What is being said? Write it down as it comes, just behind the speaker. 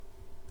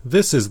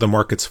This is the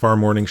Markets Farm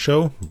Morning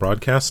Show,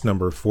 broadcast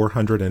number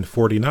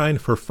 449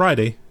 for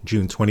Friday,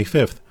 June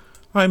 25th.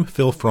 I'm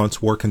Phil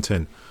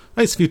Franz-Warkentin.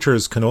 ICE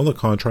futures canola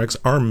contracts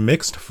are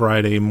mixed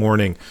Friday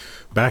morning,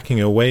 backing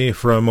away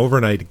from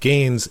overnight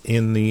gains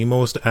in the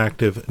most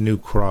active new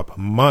crop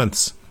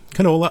months.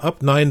 Canola up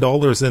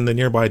 $9 in the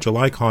nearby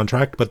July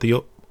contract, but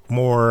the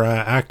more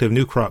active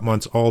new crop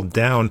months all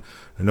down.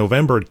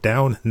 November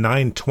down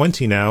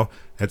 $9.20 now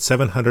at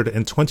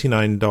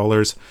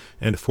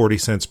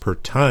 $729.40 per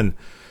ton.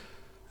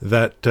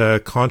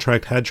 That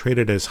contract had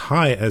traded as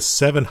high as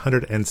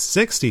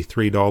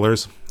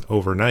 $763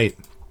 overnight.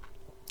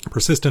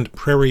 Persistent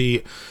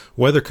prairie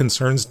weather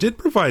concerns did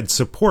provide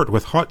support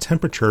with hot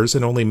temperatures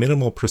and only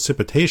minimal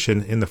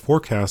precipitation in the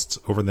forecasts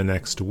over the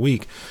next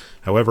week.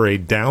 However, a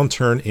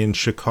downturn in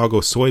Chicago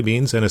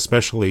soybeans and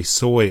especially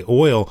soy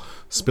oil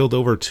spilled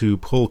over to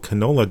pull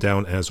canola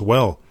down as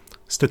well.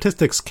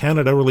 Statistics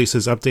Canada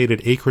releases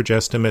updated acreage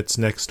estimates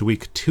next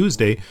week,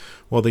 Tuesday,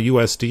 while the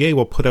USDA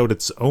will put out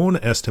its own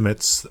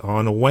estimates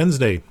on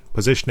Wednesday.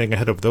 Positioning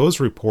ahead of those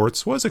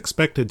reports was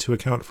expected to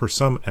account for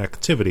some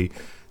activity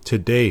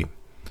today.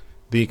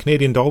 The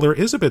Canadian dollar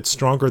is a bit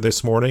stronger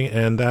this morning,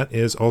 and that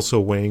is also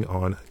weighing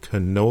on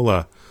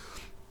canola.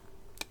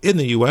 In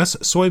the U.S.,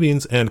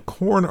 soybeans and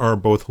corn are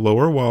both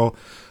lower, while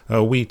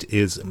wheat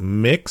is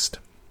mixed.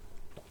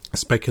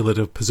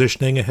 Speculative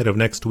positioning ahead of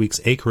next week's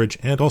acreage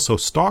and also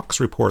stocks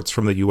reports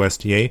from the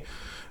USDA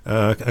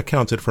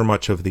accounted for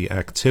much of the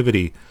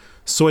activity.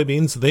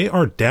 Soybeans, they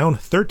are down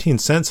 13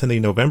 cents in the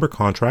November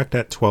contract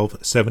at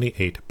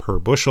 $12.78 per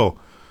bushel.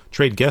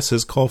 Trade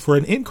guesses call for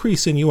an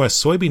increase in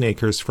U.S. soybean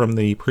acres from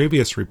the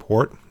previous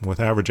report, with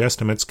average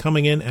estimates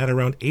coming in at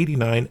around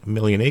 89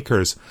 million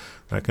acres.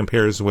 That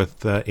compares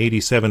with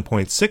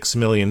 87.6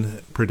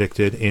 million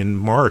predicted in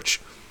March.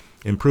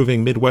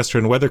 Improving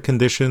Midwestern weather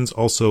conditions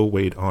also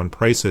weighed on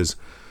prices.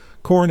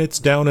 Corn, it's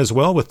down as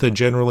well with the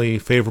generally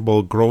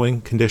favorable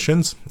growing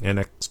conditions and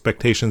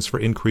expectations for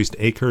increased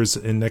acres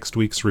in next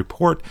week's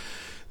report.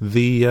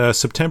 The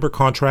September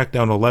contract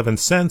down 11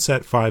 cents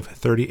at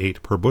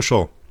 $5.38 per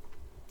bushel.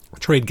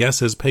 Trade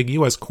guesses peg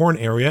U.S. corn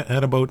area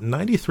at about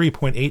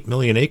 93.8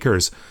 million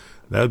acres.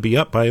 That would be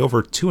up by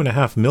over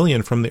 2.5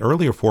 million from the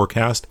earlier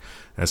forecast,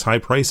 as high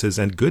prices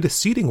and good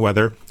seeding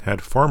weather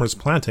had farmers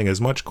planting as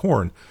much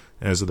corn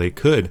as they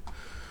could.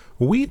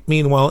 Wheat,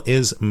 meanwhile,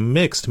 is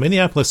mixed.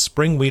 Minneapolis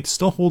spring wheat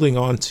still holding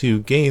on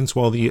to gains,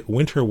 while the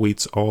winter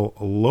wheat's all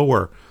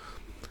lower.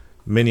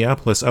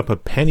 Minneapolis up a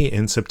penny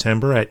in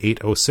September at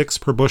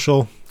 $8.06 per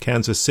bushel.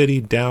 Kansas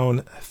City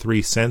down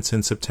 3 cents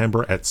in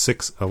September at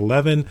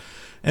 $6.11.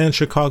 And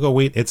Chicago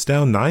wheat, it's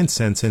down 9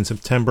 cents in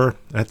September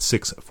at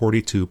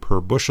 $6.42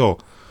 per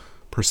bushel.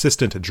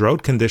 Persistent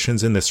drought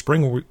conditions in the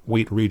spring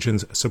wheat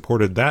regions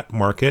supported that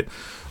market,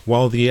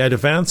 while the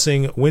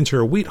advancing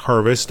winter wheat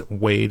harvest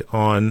weighed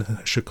on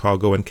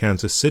Chicago and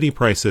Kansas City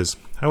prices.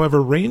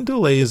 However, rain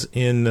delays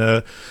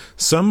in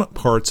some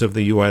parts of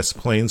the U.S.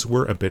 plains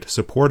were a bit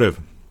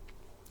supportive.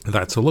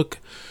 That's a look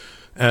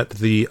at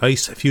the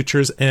ICE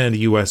futures and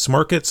U.S.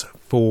 markets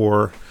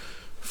for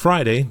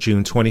Friday,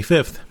 June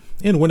 25th.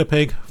 In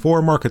Winnipeg,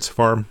 for Markets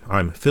Farm,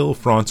 I'm Phil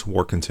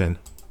Franz-Warkentin.